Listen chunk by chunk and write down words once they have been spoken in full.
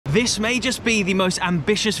This may just be the most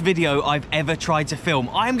ambitious video I've ever tried to film.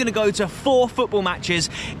 I'm going to go to 4 football matches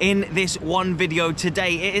in this one video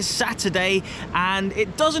today. It is Saturday and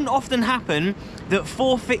it doesn't often happen that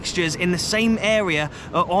 4 fixtures in the same area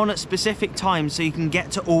are on at specific times so you can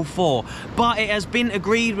get to all 4. But it has been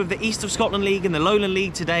agreed with the East of Scotland League and the Lowland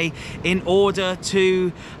League today in order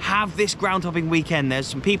to have this ground hopping weekend. There's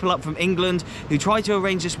some people up from England who try to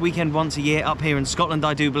arrange this weekend once a year up here in Scotland,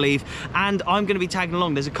 I do believe, and I'm going to be tagging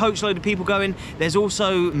along. There's a coach load of people going. There's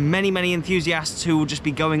also many enthusiasts who will just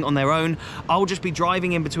be going on their own. I'll just be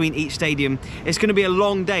driving in between each stadium. It's going to be a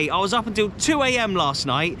long day. I was up until 2 AM last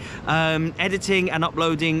night editing and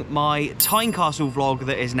uploading my Tynecastle vlog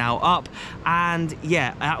that is now up, and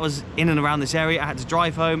yeah, that was in and around this area. I had to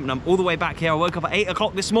drive home and I'm all the way back here. I woke up at 8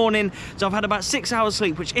 o'clock this morning, so I've had about 6 hours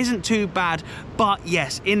sleep, which isn't too bad. But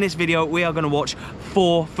yes, in this video we are going to watch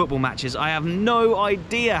 4 football matches. I have no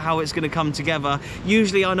idea how it's going to come together.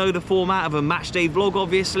 Usually I know the format of a match day vlog,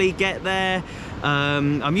 obviously. Get there,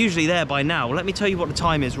 I'm usually there by now. Let me tell you what the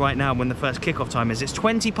time is right now when the first kickoff time is. It's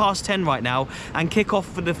 20 past 10 right now, and kickoff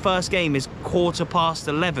for the first game is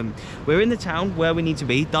 11:15. We're in the town where we need to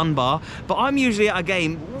be, Dunbar, but I'm usually at a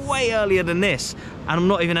game way earlier than this, and I'm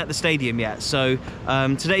not even at the stadium yet. So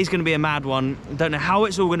today's going to be a mad one. Don't know how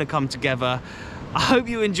it's all going to come together. I hope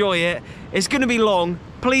you enjoy it. It's going to be long.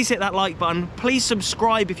 Please hit that like button. Please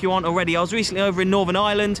subscribe if you aren't already. I was recently over in Northern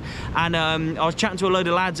Ireland and I was chatting to a load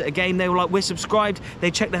of lads at a game. They were like, we're subscribed.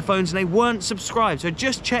 They checked their phones and they weren't subscribed. So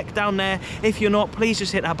just check down there. If you're not, please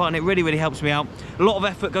just hit that button. It really helps me out. A lot of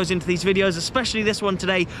effort goes into these videos, especially this one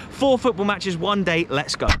today. 4 football matches, 1 day.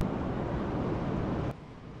 Let's go.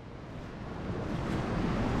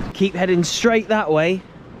 Keep heading straight that way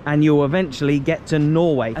and you'll eventually get to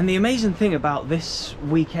Norway. And the amazing thing about this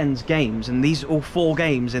weekend's games, and these all 4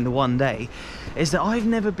 games in the one day, is that I've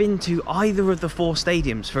never been to either of the 4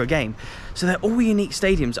 stadiums for a game. So they're all unique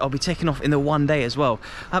stadiums I'll be ticking off in the one day as well.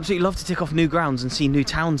 I absolutely love to tick off new grounds and see new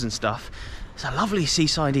towns and stuff. It's a lovely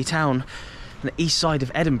seasidey town on the east side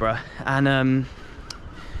of Edinburgh, and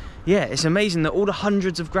yeah, it's amazing that all the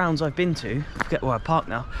hundreds of grounds I've been to, I forget where I park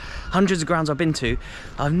now, hundreds of grounds I've been to,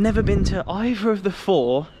 I've never been to either of the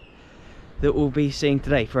 4 that we'll be seeing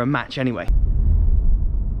today for a match anyway.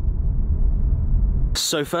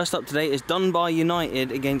 So first up today is Dunbar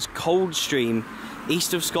United against Coldstream,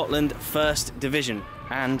 East of Scotland, 1st Division,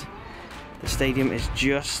 and the stadium is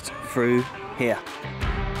just through here.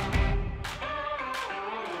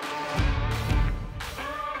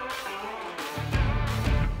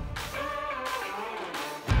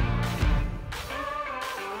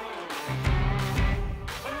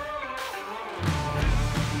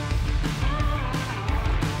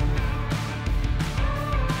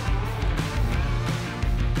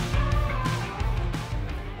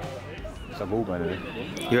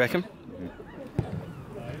 You reckon?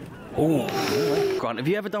 Oh, Grant, have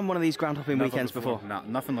you ever done one of these ground hopping weekends before? Nah,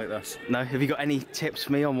 nothing like this. No? Have you got any tips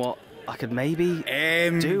for me on what I could maybe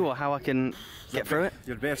do, or how I can get through it?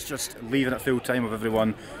 You're best just leaving at full time with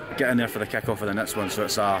everyone, get in there for the kick-off of the next one, so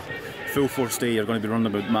it's a full force day. You're going to be running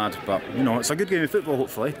about mad, but you know, it's a good game of football,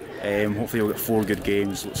 hopefully. Hopefully you'll get 4 good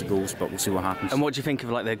games, lots of goals, but we'll see what happens. And what do you think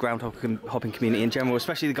of like the ground hopping community in general,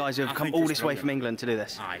 especially the guys who have come all this way from England to do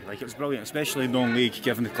this? Aye, like it's brilliant, especially non-league,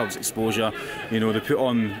 giving the clubs exposure. You know, they put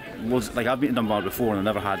on loads, like I've been to Dunbar before and I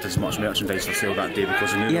never had as much merchandise for sale that day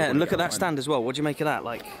because I knew. Yeah, and look at that stand as well. What do you make of that?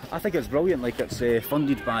 Like, I think it's brilliant. Like it's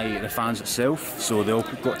funded by the fans itself, so they all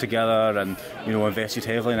got together and, you know, invested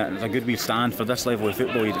heavily in it. It's a good wee stand for this level of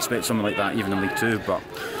football. You'd expect something like that even in League 2, but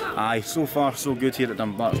aye, so far so good here at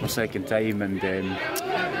Dunbar. It's my 2nd time, and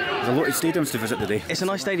there's a lot of stadiums to visit today. It's a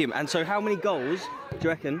nice stadium. And so how many goals do you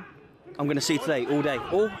reckon I'm going to see today, all day?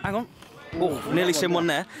 Oh, hang on. Oh, nearly seen one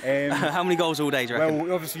there. How many goals all day, do you reckon?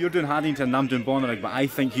 Well, obviously you're doing Haddington and I'm doing Bonnyrigg, but I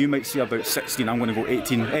think you might see about 16. I'm going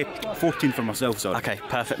to go 14 for myself, sorry. Okay,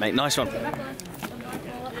 perfect, mate. Nice one.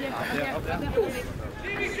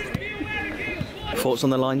 Thoughts on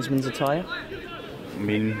the linesman's attire? I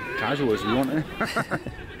mean, casual as you want, eh?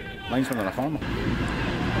 Linesman and a farmer.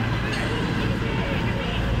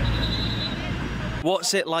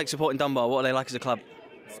 What's it like supporting Dunbar? What are they like as a club?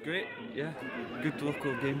 It's great, yeah. Good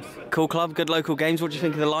local games. Cool club, good local games. What do you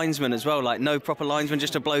think of the linesman as well? Like, no proper linesman,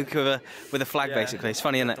 just a bloke with a flag, yeah, basically. It's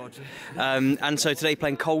funny, isn't it? And so today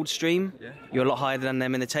playing Coldstream. Yeah. You're a lot higher than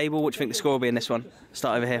them in the table. What do you think the score will be in this one?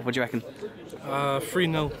 Start over here. What do you reckon? 3-0.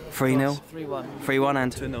 3-0? 3-1. 3-1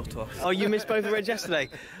 and? 2-0 to us. Oh, you missed both the reds yesterday?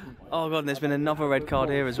 Oh, God, and there's been another red card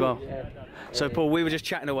here as well. So, Paul, we were just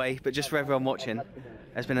chatting away, but just for everyone watching,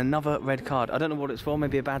 there's been another red card. I don't know what it's for,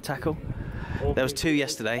 maybe a bad tackle. There was 2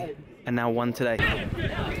 yesterday, and now 1 today.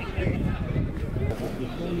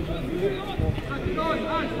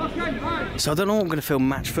 So I don't know what I'm going to film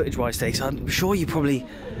match footage wise today, so I'm sure you probably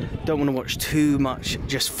don't want to watch too much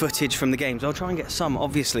just footage from the games. I'll try and get some,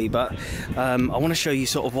 obviously, but I want to show you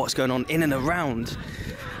sort of what's going on in and around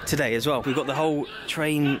today as well. We've got the whole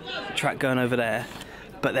train track going over there,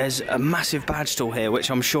 but there's a massive badge stall here, which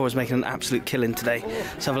I'm sure is making an absolute killing today.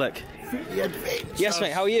 Let's have a look. Yes,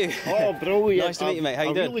 mate, how are you? Oh, brilliant. Nice to meet you, mate. How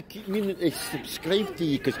you doing? I really keep meaning to subscribe to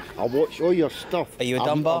you because I watch all your stuff. Are you a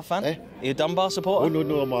Dunbar fan? Are you a Dunbar supporter? Oh,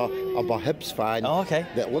 no, I'm a Hibs fan. Oh, okay.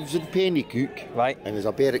 That lives in Pennycook. Right. And is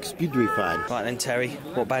a Berwick Speedway fan. Right then, Terry,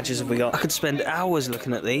 what badges have we got? I could spend hours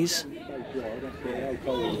looking at these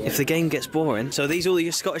if the game gets boring. So are these all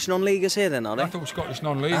your Scottish non-leaguers here then, are they? I thought Scottish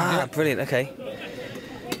non-league. Ah, yeah. Brilliant, okay.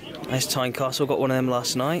 Nice Tynecastle, got one of them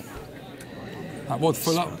last night. That was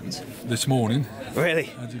full up this morning.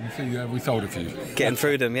 Really? As you can see, we sold a few. Getting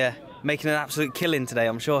through them, yeah. Making an absolute killing today,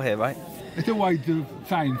 I'm sure, here, right? It's always the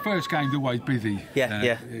same. First game's always busy. Yeah,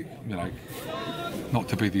 yeah. You know, not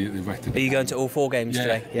too busy at the rest of Are it. you going to all 4 games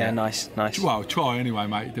today? Yeah, nice. Well, try anyway,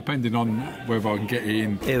 mate, depending on whether I can get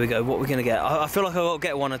in. Here we go, what we're going to get. I feel like I've got to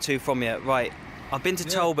get 1 or 2 from you. Right, I've been to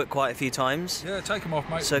Talbot quite a few times. Yeah, take them off,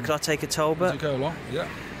 mate. So could I take a Talbot? As you go along, yeah.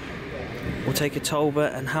 We'll take a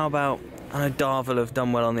Talbot, and how about, I know Darvel have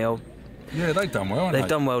done well on the old... Yeah, they've done well, haven't they? They've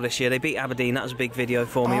done well this year. They beat Aberdeen. That was a big video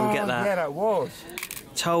for me. We'll get that. Yeah, that was.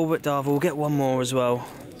 Talbot, Darvel. We'll get 1 more as well.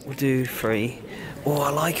 We'll do 3. Oh, I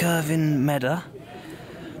like Irvin Medder.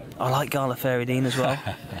 I like Gala Ferrydean as well.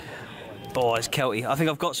 Oh, it's Kelty. I think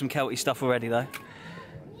I've got some Kelty stuff already, though.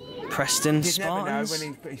 Preston Spartans. You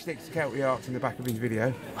never know when he sticks Kelty Hearts in the back of his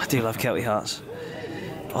video. I do love Kelty Hearts.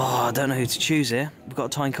 Oh, I don't know who to choose here. We've got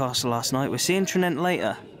Tynecastle last night. We're seeing Tranent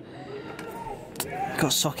later.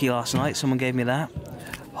 Got Socky last night, someone gave me that.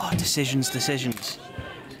 Oh, decisions. Decisions.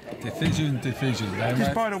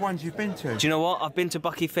 Just buy the ones you've been to. Do you know what? I've been to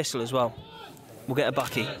Bucky Thistle as well. We'll get a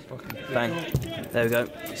Bucky. Bang. There we go.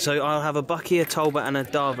 So I'll have a Bucky, a Talbot and a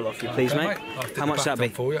Darvel off you, please, mate. How much that be?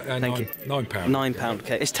 For you. Thank you. £9. £9,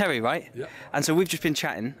 okay. It's Terry, right? Yeah. And so we've just been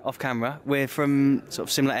chatting off camera. We're from sort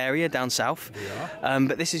of similar area down south. We are.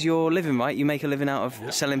 But this is your living, right? You make a living out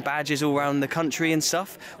of selling badges all around the country and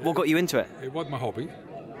stuff. What got you into it? It was my hobby.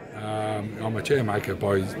 I'm a chairmaker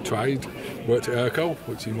by trade. Worked at Urkel,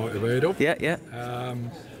 which you might have heard of. Yeah, yeah.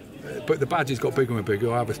 But the badges got bigger and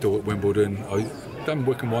bigger. I have a store at Wimbledon. I've done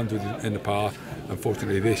Wickham ones in the past.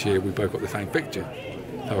 Unfortunately, this year we both got the same fixture,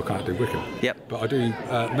 so I can't do Wickham. Yep. But I do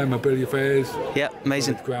memorabilia fairs. Yep,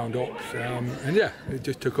 amazing. Ground ops, and yeah, it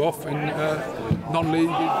just took off. And non-league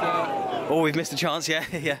is. Oh, we've missed a chance. Yeah,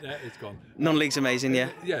 yeah. Yeah, it's gone. Non-league's amazing. Yeah.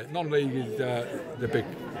 Yeah, non-league is the big.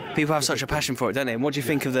 People have such a passion for it, don't they? And what do you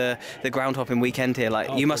think of the ground hopping weekend here?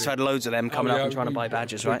 Like, you must have had loads of them coming up and trying to buy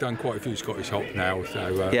badges, right? We've done quite a few Scottish hops now,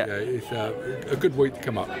 so yeah, it's a good week to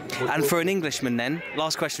come up. And for an Englishman then,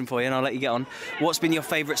 last question for you and I'll let you get on. What's been your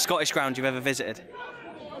favourite Scottish ground you've ever visited?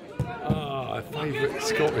 Favourite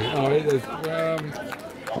Scottish? Oh, it is,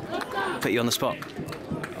 Put you on the spot.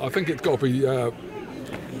 I think it's got to be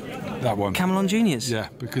that one. Camelon Juniors? Yeah,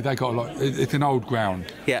 because they got a lot. It's an old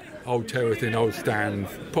ground. Yeah. Old terracing, old stands,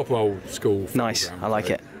 proper old school. Nice, ground, I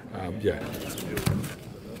like it. Yeah.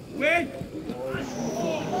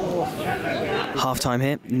 Half time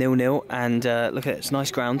here, 0-0, and look at it, it's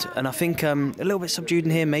nice ground. And I think a little bit subdued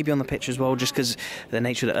in here, maybe on the pitch as well, just because the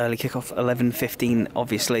nature of the early kick-off, 11:15,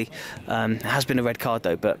 obviously. It has been a red card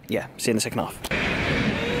though, but yeah, see you in the second half.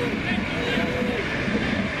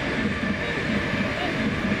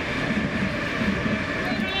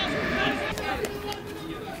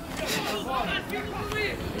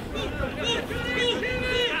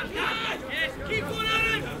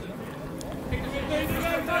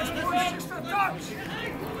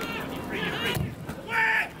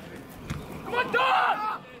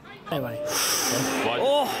 Anyway.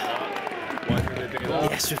 Oh!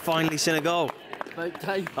 Yes, we've finally seen a goal.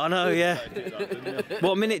 I know, yeah.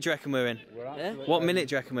 What minute do you reckon we're in? What minute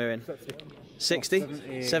do you reckon we're in?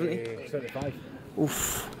 60? 70? 75.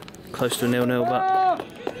 Oof. Close to a 0-0, but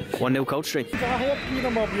 1-0 Coldstream. I heard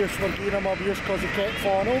being obvious because he kept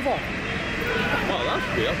falling over. Well, that's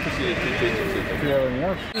fair to see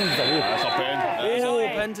That's a pen. Oh,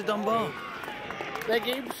 pen to Dunbar. The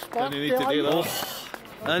game's stuck. Need to do that.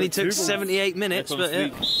 Only took 78 minutes, but yeah.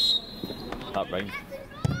 That rhymes.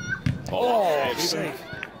 Oh, save.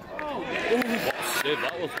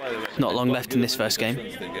 Not long left in this first game.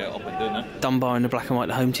 Dunbar in the black and white,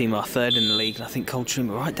 the home team, are third in the league, and I think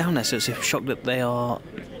Coldstream are right down there, so it's a shock that they are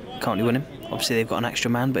currently winning. Obviously they've got an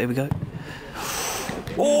extra man, but here we go.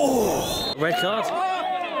 Oh! Red card.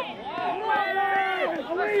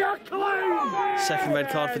 Second red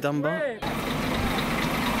card for Dunbar.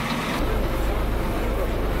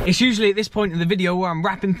 It's usually at this point in the video where I'm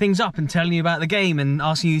wrapping things up and telling you about the game and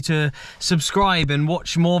asking you to subscribe and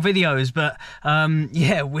watch more videos, but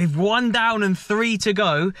yeah, with 1 down and 3 to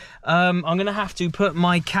go, I'm gonna have to put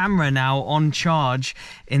my camera now on charge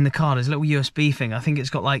in the car. There's a little USB thing. I think it's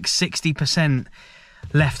got like 60%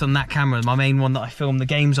 left on that camera, my main one that I film the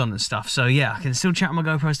games on and stuff. So yeah, I can still chat on my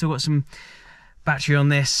GoPro, still got some battery on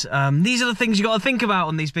this. These are the things you got to think about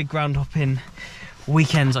on these big ground hopping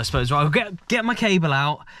weekends, I suppose. Right, I'll get my cable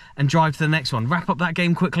out and drive to the next one. Wrap up that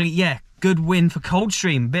game quickly. Yeah, good win for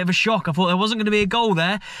Coldstream. Bit of a shock. I thought there wasn't going to be a goal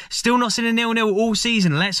there. Still not seen a 0-0 all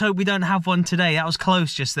season. Let's hope we don't have one today. That was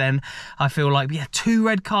close just then, I feel like. But yeah, 2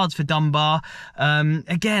 red cards for Dunbar.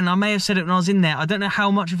 Again, I may have said it when I was in there. I don't know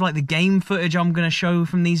how much of like the game footage I'm going to show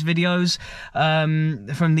from these videos,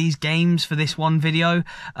 from these games for this one video.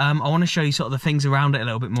 I want to show you sort of the things around it a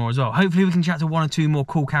little bit more as well. Hopefully we can chat to 1 or 2 more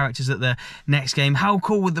cool characters at the next game. How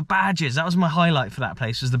cool were the badges? That was my highlight for that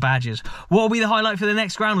place, was the badges. What will be the highlight for the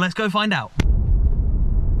next ground? Let's go find out.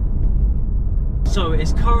 So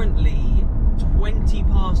it's currently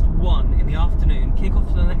 1:20 in the afternoon. Kick-off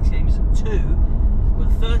for the next game is at 2. We've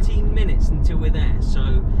got 13 minutes until we're there.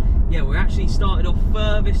 So yeah, we're actually started off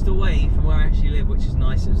furthest away from where I actually live, which is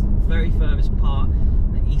nice. It's the very furthest part,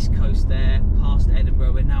 the east coast there, past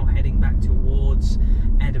Edinburgh. We're now heading back towards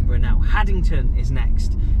Edinburgh now. Haddington is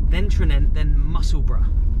next, then Tranent, then Musselburgh.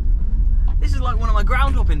 This is like one of my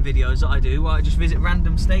ground hopping videos that I do, where I just visit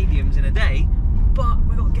random stadiums in a day, but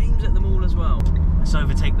we've got games at them all as well. Let's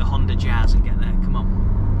overtake the Honda Jazz and get there, come on.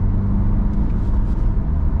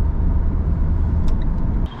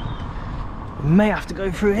 We may have to go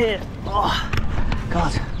through here. Oh,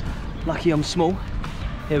 God, lucky I'm small.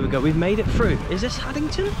 Here we go, we've made it through. Is this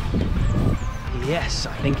Haddington? Yes,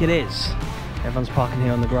 I think it is. Everyone's parking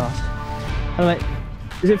here on the grass. Hello mate,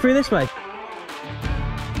 is it through this way?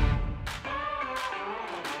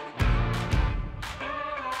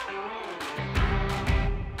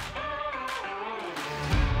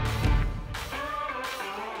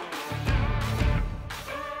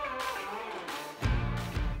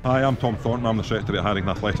 Hi, I'm Tom Thornton, I'm the Secretary at Haddington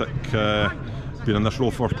Athletic. Been in this role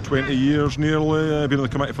for 20 years nearly, been in the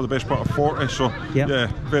committee for the best part of 40, so yep. Yeah,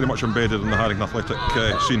 very much embedded in the Haddington Athletic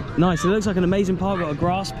scene. Nice, it looks like an amazing park, got a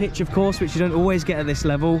grass pitch of course, which you don't always get at this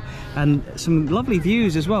level, and some lovely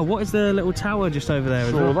views as well. What is the little tower just over there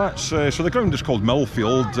as well? That's, so the ground is called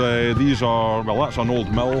Millfield. These are, well, that's an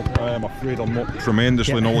old mill. I'm afraid I'm not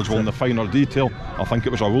tremendously knowledgeable in the finer detail. I think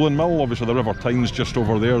it was a woolen mill, obviously the River Tyne's just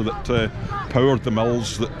over there that powered the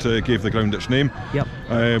mills that gave the ground its name. Yep.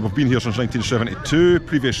 We've been here since 1972.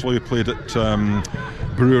 Previously played at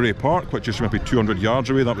Brewery Park, which is maybe 200 yards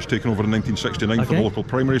away. That was taken over in 1969 for the local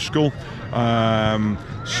primary school.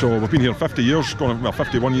 So we've been here 50 years, well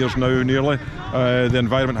 51 years now nearly. The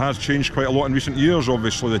environment has changed quite a lot in recent years.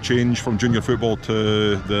 Obviously the change from junior football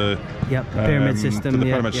to the pyramid system. To the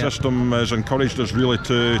pyramid system has encouraged us really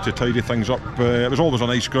to tidy things up. It was always a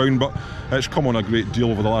nice ground, but it's come on a great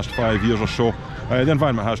deal over the last 5 years or so. The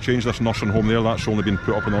environment has changed. This nursing home there, that's only been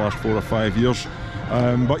put up in the last 4 or 5 years.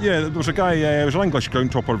 But yeah, there was a guy, it was an English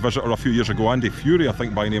groundhopper visitor a few years ago, Andy Fury I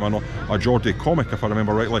think by name, I know, a Geordie comic if I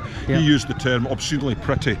remember rightly. He used the term obscenely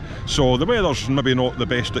pretty. So the weather's maybe not the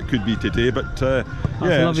best it could be today, but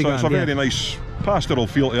yeah, it's a very nice pastoral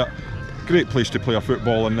feel to it. Great place to play a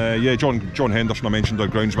football, and yeah, John Henderson I mentioned, our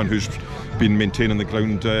groundsman, who's been maintaining the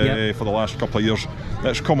ground for the last couple of years.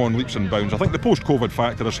 It's come on leaps and bounds. I think the post-COVID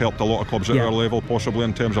factor has helped a lot of clubs at our level, possibly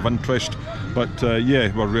in terms of interest. But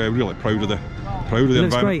yeah, we're really proud of the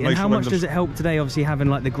environment. Great. And how much does it help today, obviously having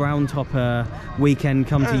like the groundhopper weekend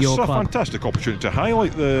come to your club? It's a fantastic opportunity to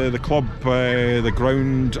highlight the club, the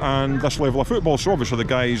ground and this level of football. So obviously the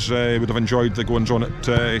guys would have enjoyed the goings on at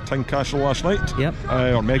Tynecastle last night,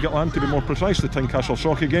 or Megatland to be more precise, the Tynecastle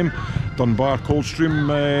soccer game. Dunbar, Coldstream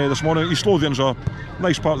this morning. East Lothian's a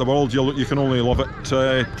nice part of the world, you can only love it.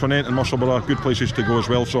 Tranent and Musselburgh are good places to go as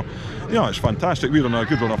well, so yeah, it's fantastic. We're on a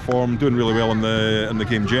good run of form, doing really well in the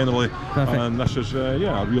game generally. Perfect. And this is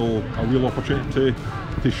yeah, a real opportunity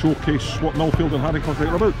to showcase what Millfield and Haddington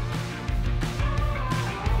are about.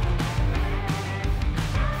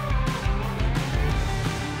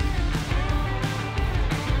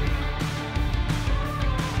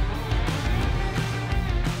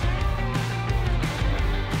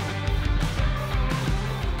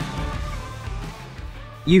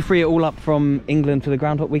 You three are all up from England for the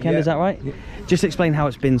groundhop weekend, is that right? Yeah. Just explain how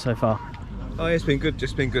it's been so far. Oh, it's been good.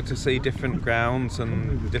 Just been good to see different grounds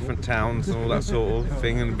and different towns and all that sort of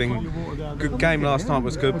thing. And been good game last night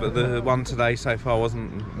was good, but the one today so far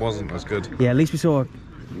wasn't as good. Yeah, at least we saw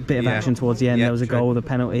bit of action towards the end. Yeah, there was a goal, the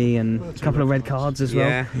penalty, and a couple of red cards as well.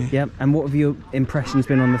 Yeah. Yep. And what have your impressions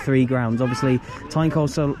been on the 3 grounds? Obviously,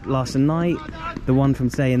 Tynecastle last night, the one from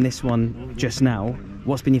today, and this one just now.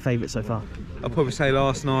 What's been your favourite so far? I'll probably say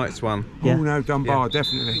last night's one. Yeah. Oh no, Dunbar,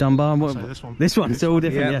 definitely. Dunbar. So this one. This one, it's all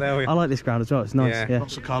different. Yeah, I like this ground as well. It's nice. Yeah. Yeah.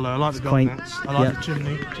 Lots of colour. I like the quaint. garnets. I like the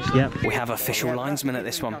chimney. Yep. We have official linesman at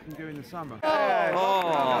this one.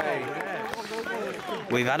 Oh,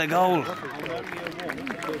 we've had a goal.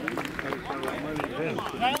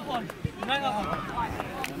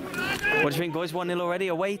 What do you think, boys? 1-0 already.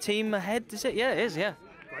 Away team ahead, is it? Yeah, it is. Yeah.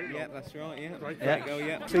 Yeah, that's right. Yeah. Great goal.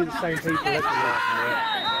 Yeah. See the same people.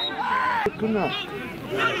 Good enough.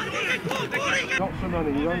 Got some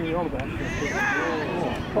money. You're only on about.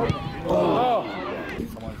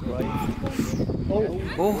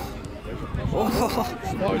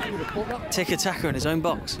 Tick-a-tacker in his own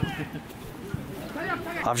box.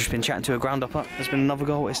 I've just been chatting to a ground-upper. There's been another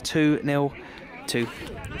goal. It's 2-0 to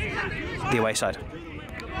the away side.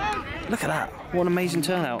 Look at that. What an amazing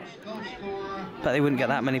turnout. Bet they wouldn't get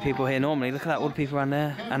that many people here normally. Look at that, all the people around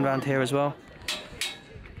there and around here as well.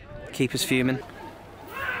 Keeper's fuming.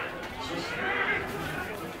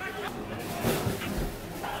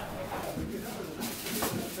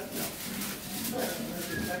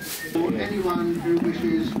 Anyone who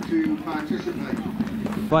wishes to participate.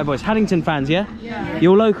 Right, boys, Haddington fans, yeah? Yeah.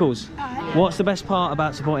 You're locals? What's the best part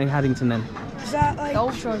about supporting Haddington then? Is that like... The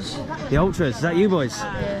Ultras. The Ultras, is that you boys?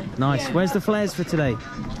 Yeah. Nice. Yeah. Where's the flares for today?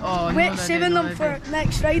 Oh, we're saving them for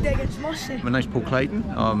next Friday against Musselburgh. My name's Paul Clayton.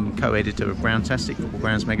 I'm co-editor of Groundtastic, Football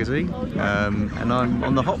Grounds magazine, and I'm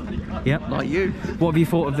on the hop, yep. like you. What have you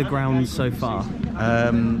thought of the grounds so far?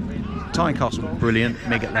 Tynecastle, brilliant.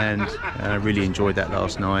 Megatland, really enjoyed that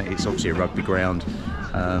last night. It's obviously a rugby ground,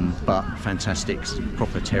 but fantastic,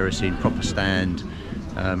 proper terracing, proper stand.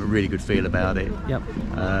 A really good feel about it. Yep.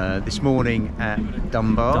 This morning at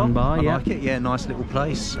Dunbar. I yeah. like it. Yeah, nice little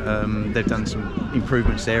place. They've done some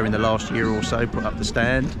improvements there in the last year or so. Put up the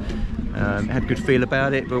stand. Had a good feel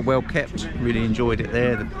about it, but well kept. Really enjoyed it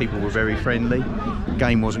there. The people were very friendly.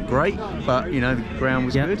 Game wasn't great, but you know the ground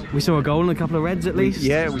was good. We saw a goal and a couple of reds at least.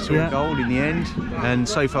 Yeah, we saw a goal in the end. And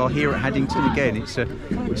so far here at Haddington again, it's a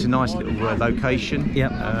nice little location.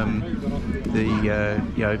 Yep.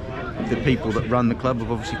 The people that run the club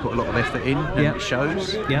have obviously put a lot of effort in, and it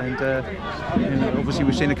shows. And obviously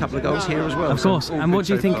we've seen a couple of goals here as well. Of course. And what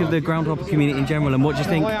do you think of the groundhopper community in general? And what do you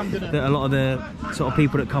think that a lot of the sort of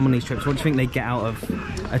people that come on these trips, what do you think they get out of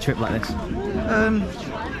a trip like this?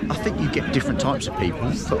 I think you get different types of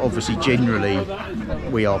people, but obviously generally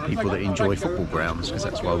we are people that enjoy football grounds because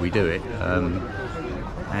that's why we do it.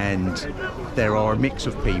 And there are a mix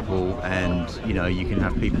of people, and you know you can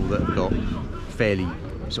have people that have got fairly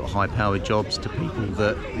sort of high-powered jobs to people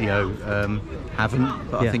that haven't.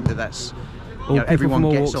 But I think that's everyone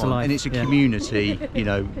gets on, and it's a community. You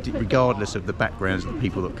know, regardless of the backgrounds of the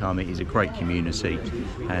people that come, it is a great community,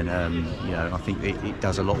 and you know I think it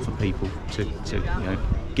does a lot for people to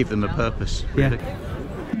give them a purpose. Really. Yeah.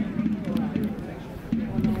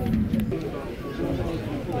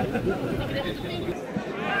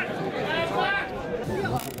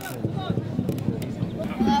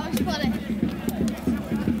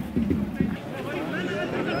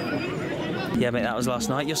 Yeah, mate, that was last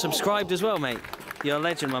night. You're subscribed as well, mate. You're a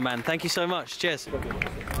legend, my man. Thank you so much. Cheers. Big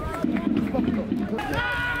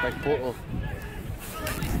photo.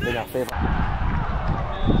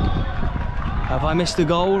 Have I missed a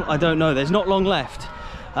goal? I don't know. There's not long left.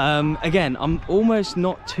 Again, I'm almost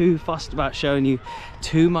not too fussed about showing you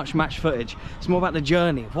too much match footage. It's more about the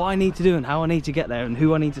journey, what I need to do and how I need to get there and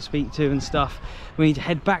who I need to speak to and stuff. We need to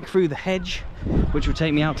head back through the hedge, which will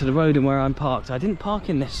take me out to the road and where I'm parked. I didn't park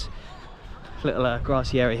in this little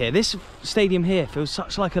grassy area here. This stadium here feels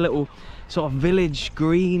such like a little sort of village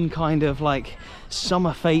green kind of like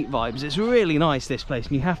summer fete vibes. It's really nice, this place,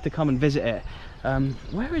 and you have to come and visit it.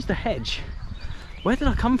 Where is the hedge? Where did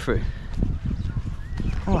I come through?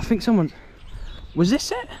 Oh, I think someone... Was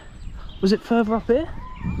this it? Was it further up here?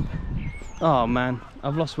 Oh man,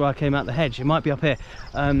 I've lost where I came out the hedge. It might be up here.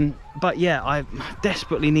 But yeah, I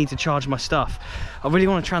desperately need to charge my stuff. I really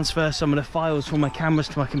want to transfer some of the files from my cameras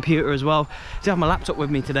to my computer as well. I do have my laptop with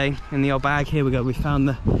me today in the old bag. Here we go, we found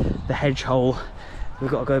the hedge hole. We've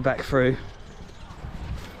got to go back through.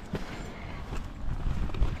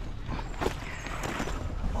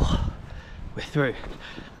 Oh, we're through.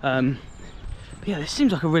 But yeah, this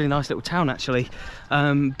seems like a really nice little town actually.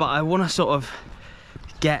 But I want to sort of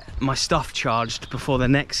get my stuff charged before the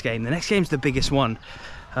next game. The next game's the biggest one.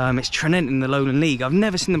 It's Tranent in the Lowland League. I've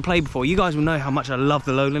never seen them play before. You guys will know how much I love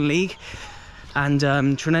the Lowland League. And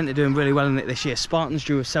Tranent are doing really well in it this year. Spartans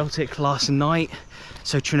drew with Celtic last night,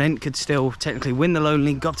 so Tranent could still technically win the Lowland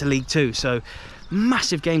League, go up to League 2. So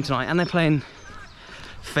massive game tonight, and they're playing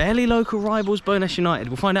fairly local rivals, Bowness United.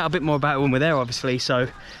 We'll find out a bit more about it when we're there, obviously. So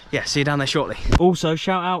yeah, see you down there shortly. Also,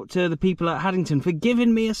 shout out to the people at Haddington for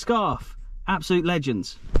giving me a scarf. Absolute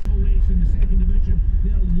legends.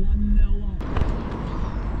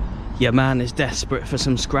 Your man is desperate for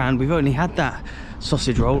some scran. We've only had that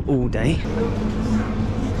sausage roll all day.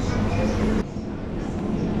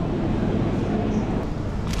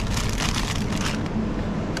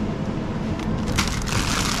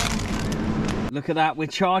 Look at that, we're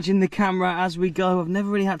charging the camera as we go. I've never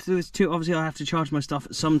really had to do this too. Obviously I have to charge my stuff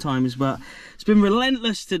sometimes, but it's been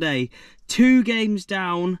relentless today. 2 games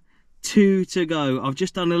down, 2 to go. I've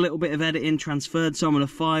just done a little bit of editing, transferred some of the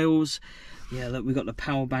files. Yeah, look, we've got the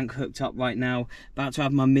power bank hooked up right now. About to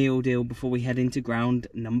have my meal deal before we head into ground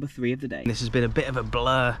number 3 of the day. This has been a bit of a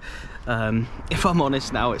blur. If I'm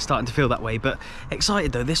honest now, it's starting to feel that way, but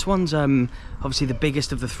excited though. This one's obviously the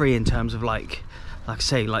biggest of the 3 in terms of like I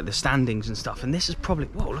say, like the standings and stuff. And this is probably,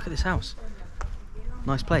 whoa, look at this house.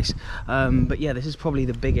 Nice place. But yeah, this is probably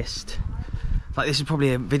the biggest, like this is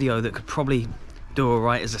probably a video that could probably do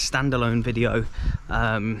alright as a standalone video,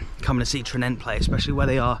 coming to see Tranent play, especially where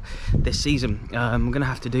they are this season. I'm going to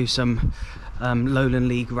have to do some Lowland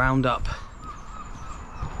League roundup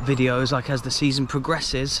videos like as the season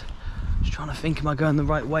progresses. Just trying to think, am I going the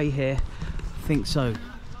right way here? I think so.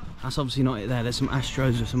 That's obviously not it there. There's some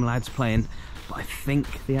Astros with some lads playing, but I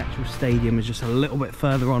think the actual stadium is just a little bit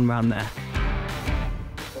further on round there.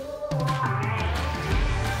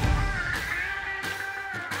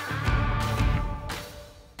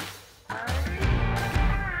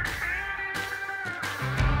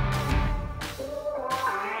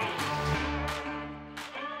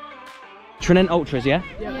 Tranent Ultras, yeah?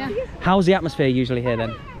 Yeah. How's the atmosphere usually here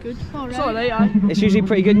then? Good. Alright. It's usually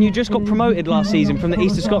pretty good, and you just got promoted last season from the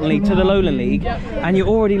East of Scotland League to the Lowland League, and you're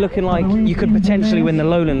already looking like you could potentially win the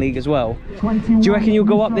Lowland League as well. Do you reckon you'll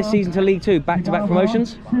go up this season to League 2, back-to-back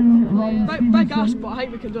promotions? Big ask, but I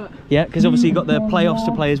think we can do it. Yeah, because obviously you've got the playoffs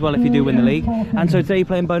to play as well if you do win the league. And so today you're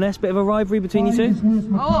playing Bowness, bit of a rivalry between you two? A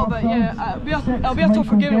little bit, yeah. It'll be a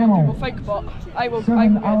tougher game than what people think, but I will get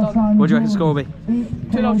it done. What do you reckon the score will be?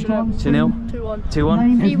 2-0 Tranent. 2-0? 2-1.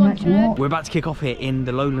 2-1? 3-1 Tranent. We're about to kick off here in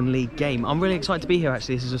the Lowland League game. I'm really excited to be here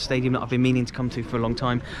actually. This is a stadium that I've been meaning to come to for a long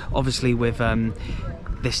time. Obviously with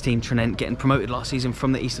this team Tranent getting promoted last season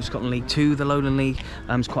from the East of Scotland League to the Lowland League,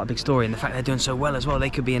 it's quite a big story, and the fact they're doing so well as well, they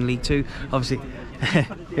could be in League 2 obviously.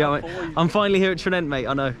 Yeah, I'm finally here at Tranent, mate.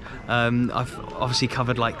 I know. I've obviously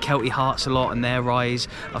covered like Kelty Hearts a lot and their rise.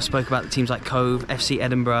 I've spoke about the teams like Cove, FC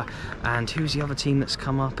Edinburgh, and who's the other team that's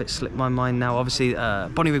come up? It slipped my mind now. Obviously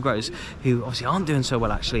Bonnyrigg Rose, who obviously aren't doing so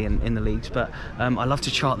well actually in the leagues, but I love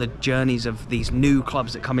to chart the journeys of these new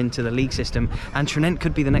clubs that come into the league system, and Tranent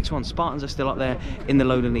could be the next one. Spartans are still up there in the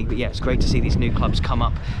Lowland League, but yeah, it's great to see these new clubs come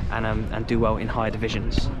up and do well in higher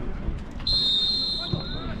divisions.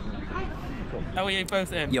 Oh, are you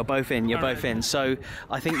both in? You're both in, you're both in. So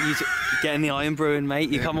I think you getting the Iron Brewing, mate.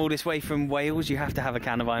 You come all this way from Wales, you have to have a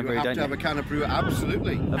can of Iron Brew, don't you? You have to have a can of brew,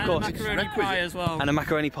 absolutely. Of course. And a macaroni pie as well. And a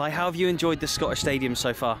macaroni pie. How have you enjoyed the Scottish Stadium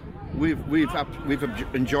so far? We've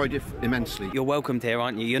enjoyed it immensely. You're welcomed here,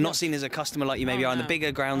 aren't you? You're not seen as a customer like you maybe are in the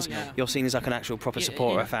bigger grounds. You're seen as like an actual proper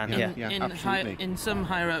supporter, a fan. In some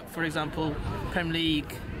higher up, for example, Premier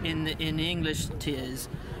League in the English tiers,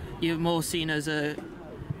 you're more seen as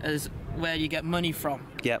where you get money from.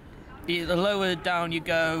 Yep. The lower down you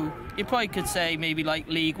go, you probably could say maybe like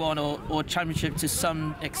League One or Championship to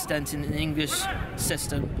some extent in the English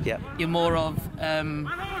system. Yep. You're more of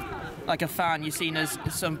like a fan. You're seen as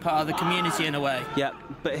some part of the community in a way. Yeah,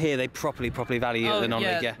 but here they properly value the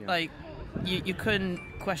non-league. Yeah. Like you couldn't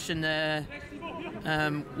question their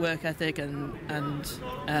work ethic and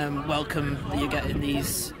welcome that you get in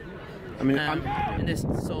these. I mean, in this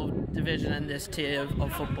sort of division and this tier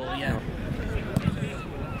of football, yeah.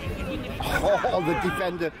 Oh, the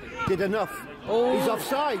defender did enough. Oh. He's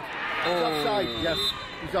offside. He's offside. Yes,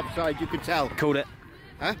 he's offside. You could tell. Called it.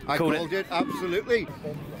 Huh? I called it. Absolutely.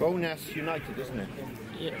 Bowness United, isn't it?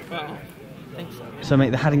 Yeah. Well. So mate,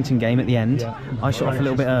 the Haddington game at the end, I shot off a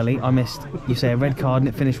little bit early. I missed, you say, a red card, and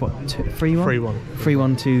it finished what, 3-1?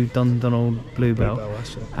 3-1 to Dundonald Bluebell.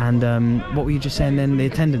 And what were you just saying then, the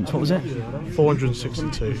attendance, what was it?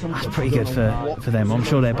 462. That's pretty good for them. I'm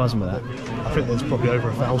sure they're buzzing with that. I think there's probably over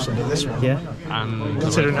 1,000 at this one. Yeah. And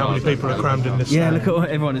considering how many people are crammed in this. Yeah, look at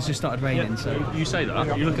everyone. It's just started raining. So you say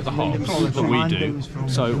that. You look at the hops that we do.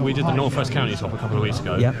 So we did the North West Counties hop a couple of weeks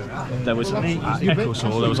ago. Yep. There was at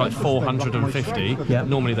Ecclesall, there was like 400 150. Yeah.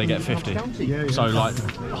 Normally they get 50. So like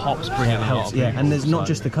hops bring in a lot of Yeah, people, and there's not so-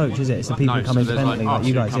 just the coach, is it? It's the people No, who come so there's, independently, like, like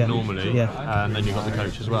you us who guys. come Yeah. normally, Yeah. and then you've got the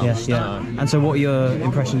coach as well. Yes, yeah. So- And so, what are your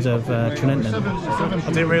impressions of Tranent then? I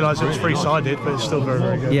didn't realise it was three-sided, but it's still very,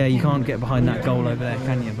 very good. Yeah, you can't get behind that goal over there,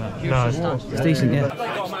 can you? But No. it's decent, yeah.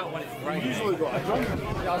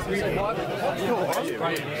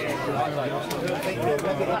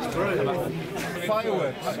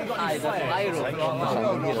 Fireworks.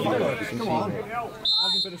 Come on.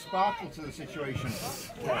 Add a bit of sparkle to the situation.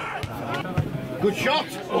 Good shot.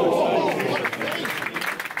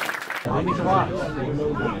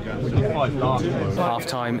 Half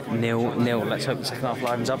time 0-0. Let's hope the second half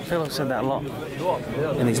livens up. I feel I've said that a lot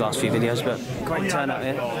in these last few videos, but great turnout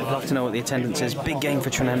here. I'd love to know what the attendance is. Big game for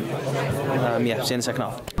Tranent. Yeah, see you in the second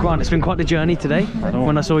half. Grant, it's been quite the journey today.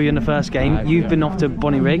 When I saw you in the first game, you've been off to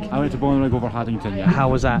Bonnyrigg. I went to Bonnyrigg over Haddington, yeah. How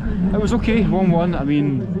was that? It was okay, 1-1. I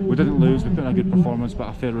mean, we didn't lose, we put in a good performance, but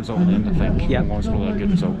a fair result in the end, I think. Yeah. 1-1's probably a good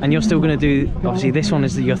result. And you're still going to do, obviously this one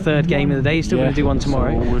is your third game of the day, you're still going to do one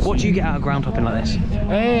tomorrow. What do you get out of ground hopping like this?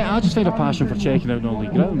 I just find a passion for checking out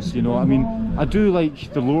non-league grounds, you know. I mean, I do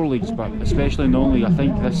like the lower leagues, but especially non-league, I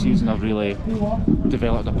think this season I've really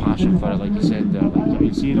developed a passion for it, like you said there. Like, I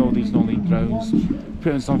mean, seeing all these non-league grounds,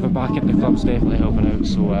 putting something back into the club's definitely helping out.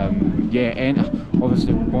 So yeah, and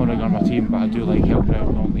obviously Bonnyrigg are my team, but I do like helping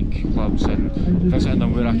out non-league clubs and visiting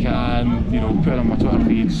them where I can, you know, putting on my Twitter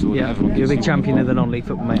feed so that everyone can You're a big see champion of the non-league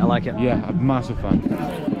football, mate. I like it. Yeah, I'm a massive fan.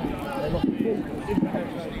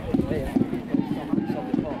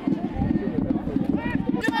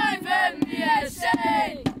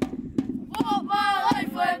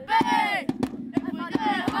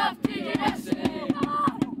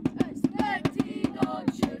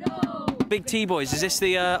 Big T boys, is this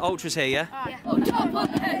the ultras here, yeah? Oh, what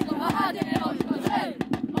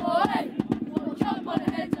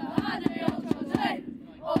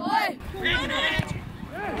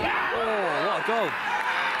a goal!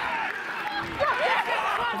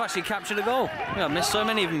 I've actually captured a goal. Yeah, I've missed so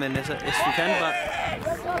many of them in this weekend, but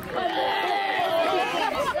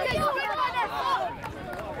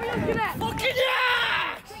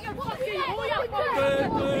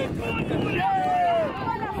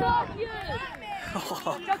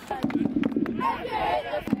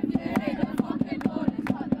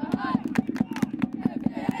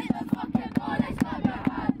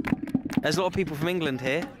there's a lot of people from England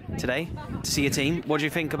here today to see your team. What do you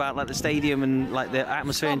think about like the stadium and like the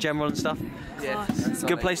atmosphere in general and stuff? Yeah,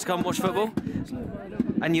 good place to come watch football.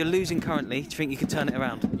 And you're losing currently. Do you think you could turn it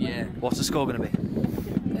around? Yeah. What's the score going to be?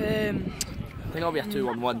 I think I'll be a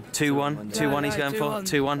 2-1-1. 2-1. 2-1. He's going for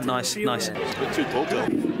 2-1. Nice, nice. It's a bit too tall.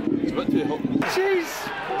 It's a bit too hot. Jeez!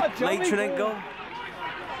 What a late Tranent goal.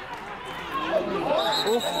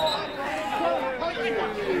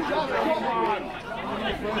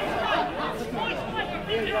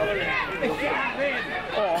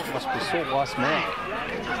 Oh, must be so last minute.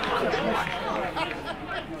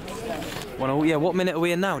 Well, yeah, what minute are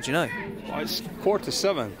we in now, do you know? Well, it's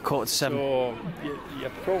 7:15. 7:15. So you're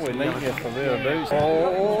probably 90 for thereabouts.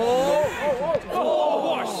 Oh,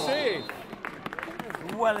 what a save!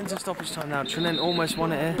 Well into stoppage time now. Tranent almost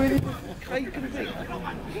won it here.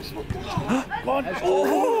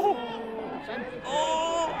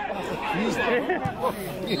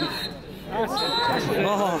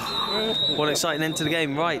 Oh, what an exciting end to the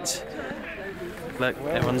game. Right. Look,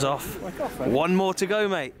 everyone's off. One more to go,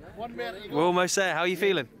 mate. We're almost there. How are you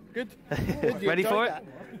feeling? Good. Ready for it?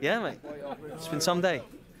 Yeah, mate. It's been some day.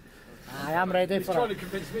 I am ready for it.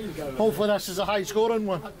 Hopefully this is a high scoring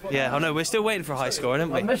one. Yeah, I know. We're still waiting for a high score,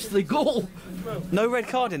 aren't we? I missed the goal. No red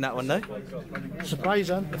card in that one, though.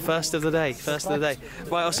 Surprising. First of the day. First of the day.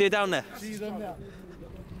 Right, I'll see you down there. See you down there.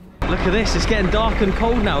 Look at this, it's getting dark and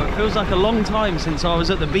cold now. It feels like a long time since I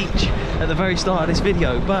was at the beach at the very start of this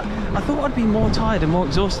video, but I thought I'd be more tired and more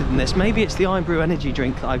exhausted than this. Maybe it's the Iron Brew energy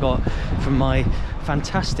drink that I got from my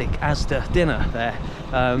fantastic Asda dinner there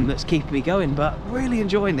that's keeping me going, but really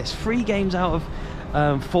enjoying this. 3 games out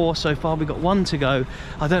of 4 so far. We've got 1 to go.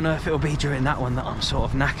 I don't know if it'll be during that one that I'm sort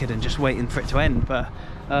of knackered and just waiting for it to end, but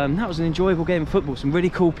that was an enjoyable game of football. Some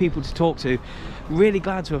really cool people to talk to. Really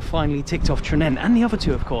glad to have finally ticked off Tranent and the other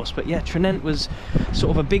 2, of course. But yeah, Tranent was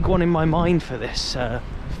sort of a big one in my mind for this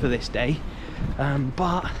day.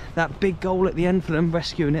 But that big goal at the end for them,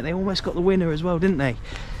 rescuing it, they almost got the winner as well, didn't they?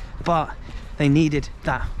 But they needed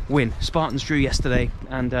that win. Spartans drew yesterday,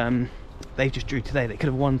 and they just drew today. They could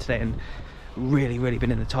have won today and really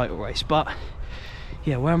been in the title race. But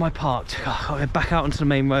yeah, where am I parked? I'll head back out onto the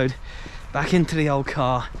main road, back into the old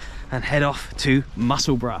car, and head off to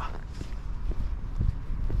Musselburgh.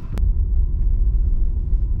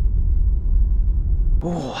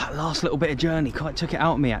 Oh, that last little bit of journey quite took it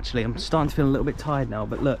out of me actually. I'm starting to feel a little bit tired now,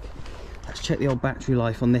 but look, let's check the old battery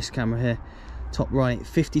life on this camera here. Top right,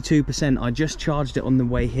 52%. I just charged it on the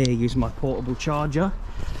way here using my portable charger.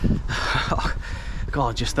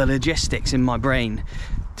 God, just the logistics in my brain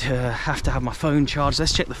to have my phone charged.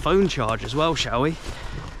 Let's check the phone charge as well, shall we?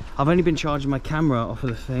 I've only been charging my camera off of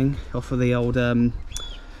the thing, off of the old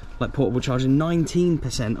like portable charger.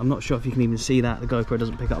 19%. I'm not sure if you can even see that. The GoPro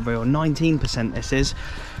doesn't pick up very well. 19% this is.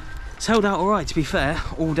 It's held out all right, to be fair,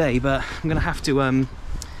 all day, but I'm gonna have to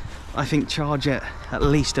I think charge it at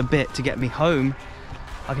least a bit to get me home.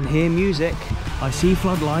 I can hear music, I see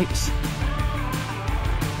floodlights.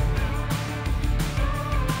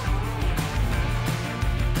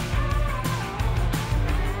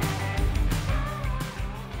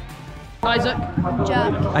 Isaac.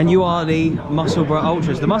 Jack. And you are the Musselburgh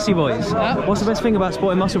Ultras, the Mussy boys. Yeah. What's the best thing about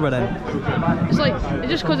supporting Musselburgh then? It's like, it's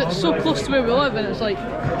just because it's so close to where we live and it's like,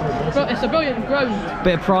 it's a brilliant ground.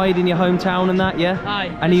 Bit of pride in your hometown and that, yeah?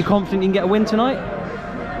 Aye. And are you confident you can get a win tonight?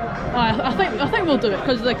 Aye, I think we'll do it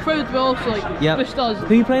because the crowd will also like push us. Who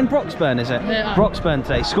are you playing? Broxburn, is it? Yeah. Broxburn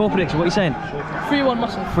today. Score prediction, what are you saying? 3-1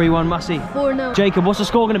 Mussy. 3-1 Mussy. 4-0. Jacob, what's the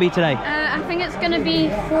score going to be today? I think it's going to be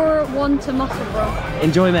 4-1 to Musselburgh.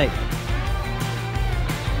 Enjoy, mate.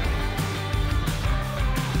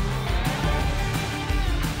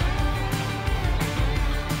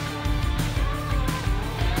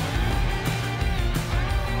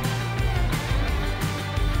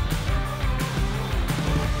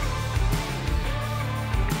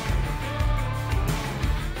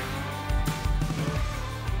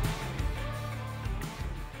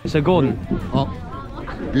 So Gordon,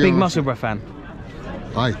 big Musselburgh fan.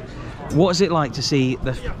 Aye. What is it like to see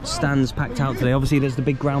the stands packed out today? Obviously there's the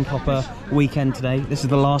big groundhopper weekend today. This is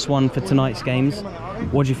the last one for tonight's games.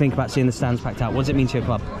 What do you think about seeing the stands packed out? What does it mean to your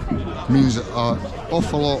club? Means an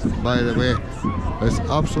awful lot, by the way. It's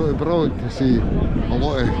absolutely brilliant to see a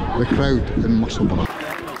lot of the crowd in Musselburgh.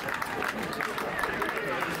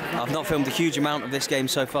 I've not filmed a huge amount of this game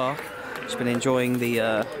so far. Just been enjoying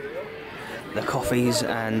the coffees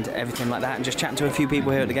and everything like that, and just chatting to a few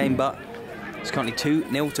people here at the game, but it's currently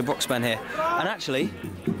 2-0 to Broxburn here. And actually,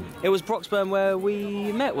 it was Broxburn where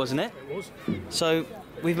we met, wasn't it? It was. So,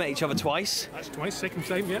 we've met each other twice. That's twice, second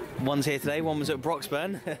time, yeah. One's here today, one was at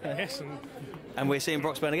Broxburn. Yes. And we're seeing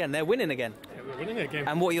Broxburn again. They're winning again. Yeah, we're winning again.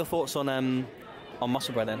 And what are your thoughts on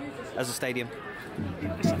Musselburgh then, as a stadium?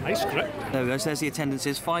 It's a nice grip. There we go, so there's the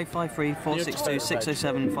attendances. 553, 462,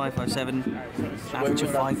 607, 557, average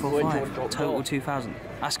of 545, total 2,000.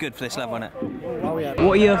 That's good for this level, isn't it? Oh, yeah.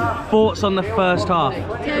 What are your thoughts on the first half?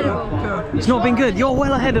 Terrible. It's not been good. You're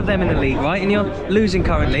well ahead of them in the league, right? And you're losing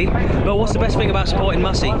currently. But what's the best thing about supporting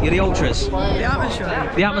Mussy? You're the Ultras. The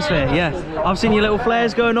atmosphere. The atmosphere, yeah. I've seen your little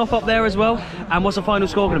flares going off up there as well. And what's the final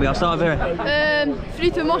score going to be? I'll start with Vera.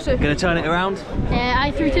 3-2 Mussy. Going to turn it around?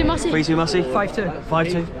 Aye, 3-2 Mussy. 3-2 Mussy? 5-2.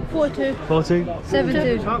 5-2? 4-2. 4-2?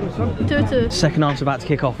 7-2. 2-2. Second half's about to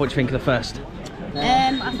kick off. What do you think of the first?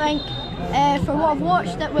 I think for what I've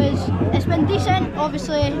watched, it's been decent.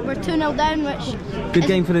 Obviously, we're 2-0 down, which good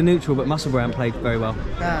game for the neutral, but Musselburgh haven't played very well.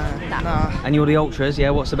 Nah. And you're the Ultras, yeah?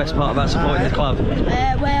 What's the best part about supporting the club?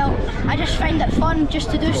 Well, I just find it fun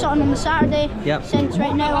just to do something on the Saturday. Yep. Since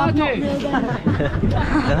right now I've not really been.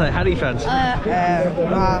 How do you fans?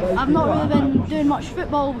 I've not really been doing much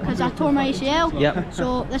football because I tore my ACL. Yep.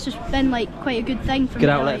 So this has been like quite a good thing for me. Good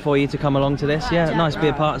outlet for you to come along to this, yeah? Nice to be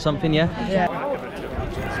a part of something, yeah? Yeah.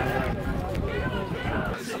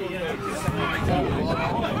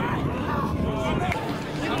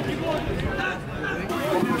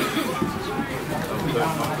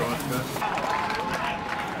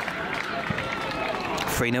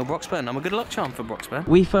 Broxburn. I'm a good luck charm for Broxburn.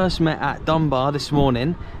 We first met at Dunbar this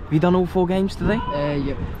morning. Have you done all 4 games today?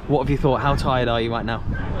 Yep. What have you thought? How tired are you right now?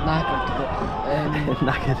 Knackered.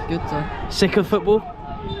 Knackered. Good though. Sick of football?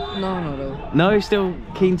 No, not really. No, still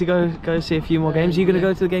keen to go see a few more games. Are you going to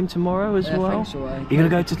go to the game tomorrow as well? I think so. You're going to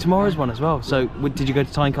go to tomorrow's one as well. So, did you go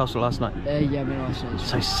to Tynecastle last night? Yeah, we last night.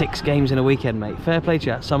 So 6 games in a weekend, mate. Fair play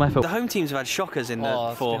to you. Some effort. The home teams have had shockers in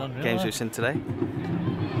the 4 games we've seen today.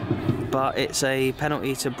 But it's a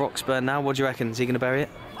penalty to Broxburn now. What do you reckon? Is he going to bury it?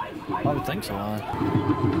 I would think so.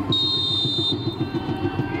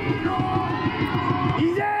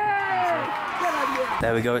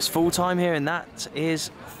 There we go, it's full time here, and that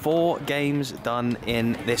is 4 games done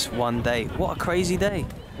in this one day. What a crazy day.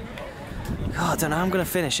 God, I don't know how I'm going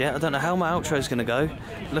to finish it. I don't know how my outro is going to go.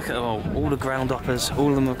 Look at all the groundhoppers, all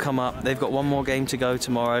of them have come up. They've got one more game to go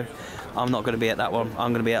tomorrow. I'm not going to be at that one.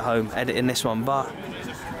 I'm going to be at home editing this one, but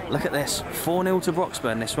look at this. 4-0 to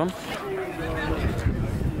Broxburn, this one.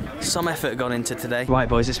 Some effort gone into today. Right,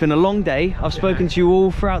 boys, it's been a long day. I've spoken to you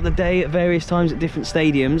all throughout the day at various times at different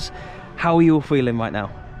stadiums. How are you all feeling right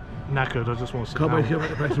now? Knackered, I just want to sit Can't down. wait to get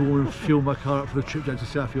back to base and warm and fuel my car up for the trip down to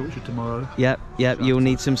South Yorkshire tomorrow. Yep, you'll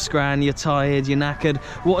need some scran, you're tired, you're knackered.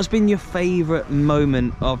 What has been your favourite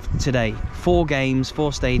moment of today? 4 games,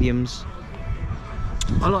 4 stadiums.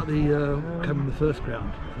 I like the coming the first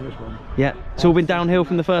ground, the first one. Yeah, it's all been downhill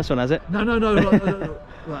from the first one, has it? No.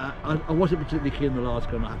 I wasn't particularly keen on the last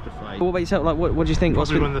goal, I have to say. What about yourself? Like, what do you think?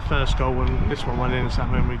 Probably when the first goal, when this one went in, so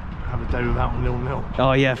when we have a day without a 0-0.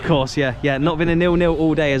 Oh yeah, of course, yeah. Not been a 0-0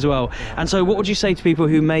 all day as well. And so what would you say to people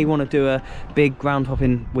who may want to do a big ground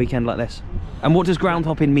hopping weekend like this? And what does ground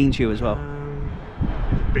hopping mean to you as well?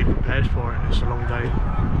 Be prepared for it, it's a long day.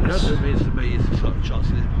 That's what it means to me is a chance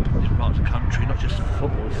to different parts of the country, not just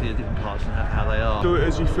football, see the different parts and how they are. Do it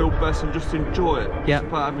as you feel best and just enjoy it. Yeah. It's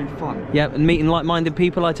about having fun. Yeah, and meeting like-minded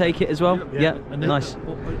people, I take it as well. Yeah, and nice.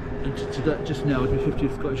 And just now is my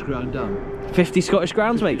 50th Scottish ground done. 50 Scottish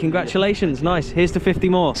grounds, mate. Congratulations. Nice. Here's to 50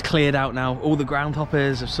 more. It's cleared out now. All the ground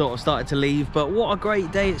hoppers have sort of started to leave, but what a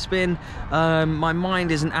great day it's been. My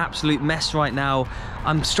mind is an absolute mess right now.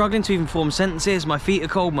 I'm struggling to even form sentences. My feet are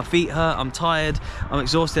cold, my feet hurt, I'm tired, I'm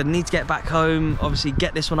exhausted. I need to get back home, obviously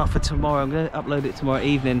get this one up for tomorrow. I'm going to upload it tomorrow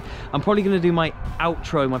evening. I'm probably going to do my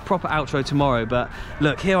outro, my proper outro tomorrow, but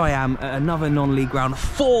look, here I am at another non-league ground.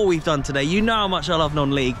 4 we've done today. You know how much I love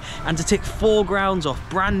non-league, and to tick 4 grounds off,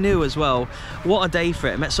 brand new as well. What a day for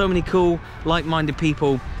it. I met so many cool, like-minded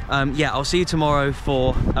people. Yeah, I'll see you tomorrow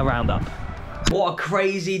for a roundup. What a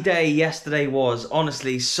crazy day yesterday was.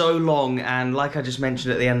 Honestly, so long, and like I just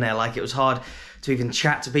mentioned at the end there, like it was hard to even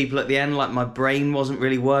chat to people at the end, like my brain wasn't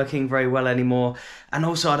really working very well anymore. And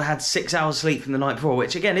also I'd had 6 hours sleep from the night before,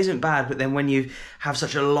 which again isn't bad, but then when you have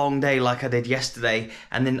such a long day like I did yesterday,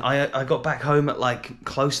 and then I got back home at like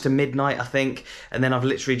close to midnight, I think, and then I've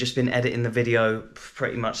literally just been editing the video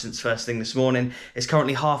pretty much since first thing this morning. It's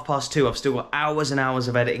currently 2:30. I've still got hours and hours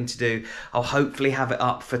of editing to do. I'll hopefully have it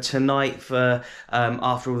up for tonight for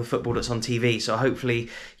after all the football that's on TV, so hopefully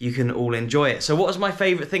you can all enjoy it. So what was my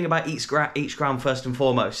favourite thing about each ground first and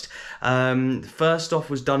foremost? First off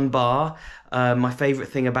was Dunbar. My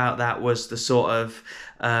favourite thing about that was the sort of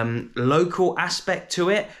local aspect to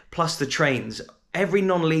it, plus the trains. Every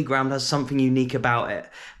non-league ground has something unique about it.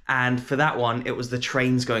 And for that one, it was the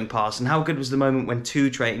trains going past. And how good was the moment when 2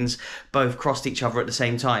 trains both crossed each other at the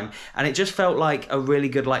same time? And it just felt like a really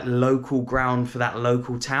good like local ground for that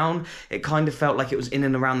local town. It kind of felt like it was in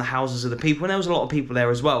and around the houses of the people. And there was a lot of people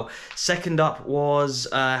there as well. Second up was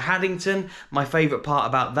Haddington. My favourite part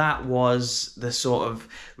about that was the sort of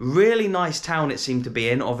really nice town it seemed to be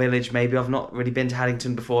in, or village maybe. I've not really been to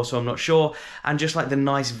Haddington before, so I'm not sure. And just like the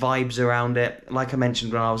nice vibes around it. Like I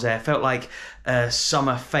mentioned when I was there, it felt like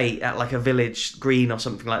summer fete at like a village green or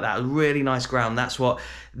something like that. A really nice ground. That's what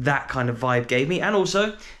that kind of vibe gave me. And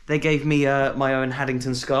also they gave me my own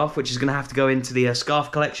Haddington scarf, which is going to have to go into the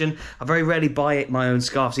scarf collection. I very rarely buy my own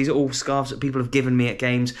scarves. These are all scarves that people have given me at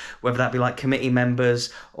games, whether that be like committee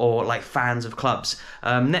members or like fans of clubs.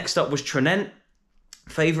 Next up was Tranent.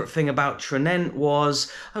 Favourite thing about Tranent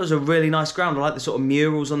was it was a really nice ground. I like the sort of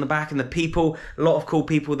murals on the back and the people, a lot of cool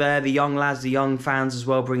people there, the young lads, the young fans as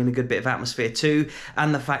well, bringing a good bit of atmosphere too,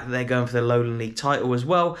 and the fact that they're going for the Lowland League title as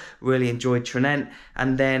well. Really enjoyed Tranent.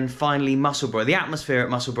 And then finally Musselburgh. The atmosphere at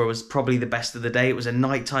Musselburgh was probably the best of the day. It was a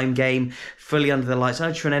nighttime game, fully under the lights. I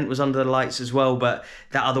know Tranent was under the lights as well, but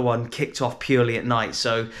that other one kicked off purely at night.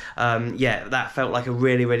 So yeah, that felt like a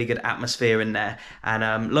really, really good atmosphere in there.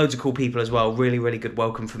 And loads of cool people as well. Really, really good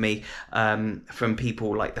welcome for me from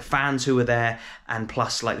people like the fans who were there, and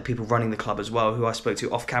plus like the people running the club as well, who I spoke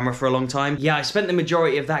to off camera for a long time. Yeah, I spent the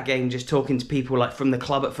majority of that game just talking to people like from the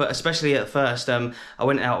club at first, especially at first. I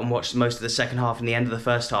went out and watched most of the second half and the end of the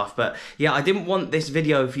first half, but yeah, I didn't want this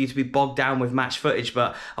video for you to be bogged down with match footage,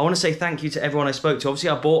 but I want to say thank you to everyone I spoke to. Obviously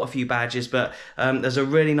I bought a few badges, but there's a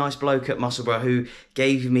really nice bloke at Musselburgh who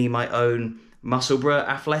gave me my own Musselburgh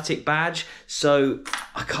athletic badge, so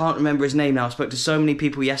I can't remember his name now. I spoke to so many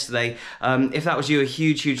people yesterday. If that was you, a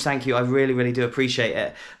huge thank you. I really, really do appreciate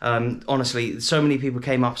it. Honestly, so many people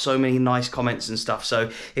came up, so many nice comments and stuff.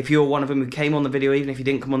 So if you're one of them who came on the video, even if you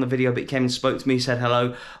didn't come on the video, but you came and spoke to me, said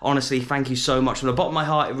hello, honestly, thank you so much. From the bottom of my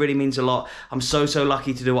heart, it really means a lot. I'm so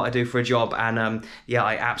lucky to do what I do for a job, and yeah,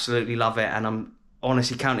 I absolutely love it, and I'm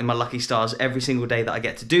honestly counting my lucky stars every single day that I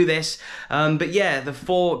get to do this. But yeah, the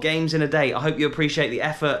 4 games in a day. I hope you appreciate the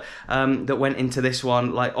effort that went into this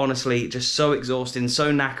one. Like, honestly, just so exhausting,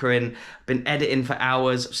 so knackering. Been editing for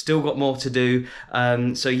hours, still got more to do.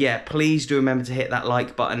 So yeah, please do remember to hit that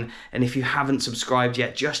like button. And if you haven't subscribed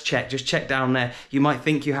yet, just check down there. You might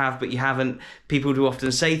think you have, but you haven't. People do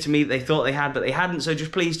often say to me they thought they had, but they hadn't. So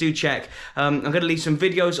just please do check. I'm going to leave some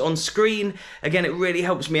videos on screen. Again, it really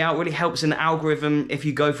helps me out, really helps in the algorithm if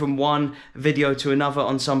you go from one video to another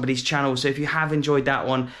on somebody's channel. So if you have enjoyed that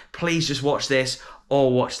one, please just watch this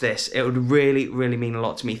or watch this. It would really, really mean a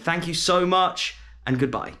lot to me. Thank you so much, and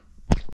goodbye.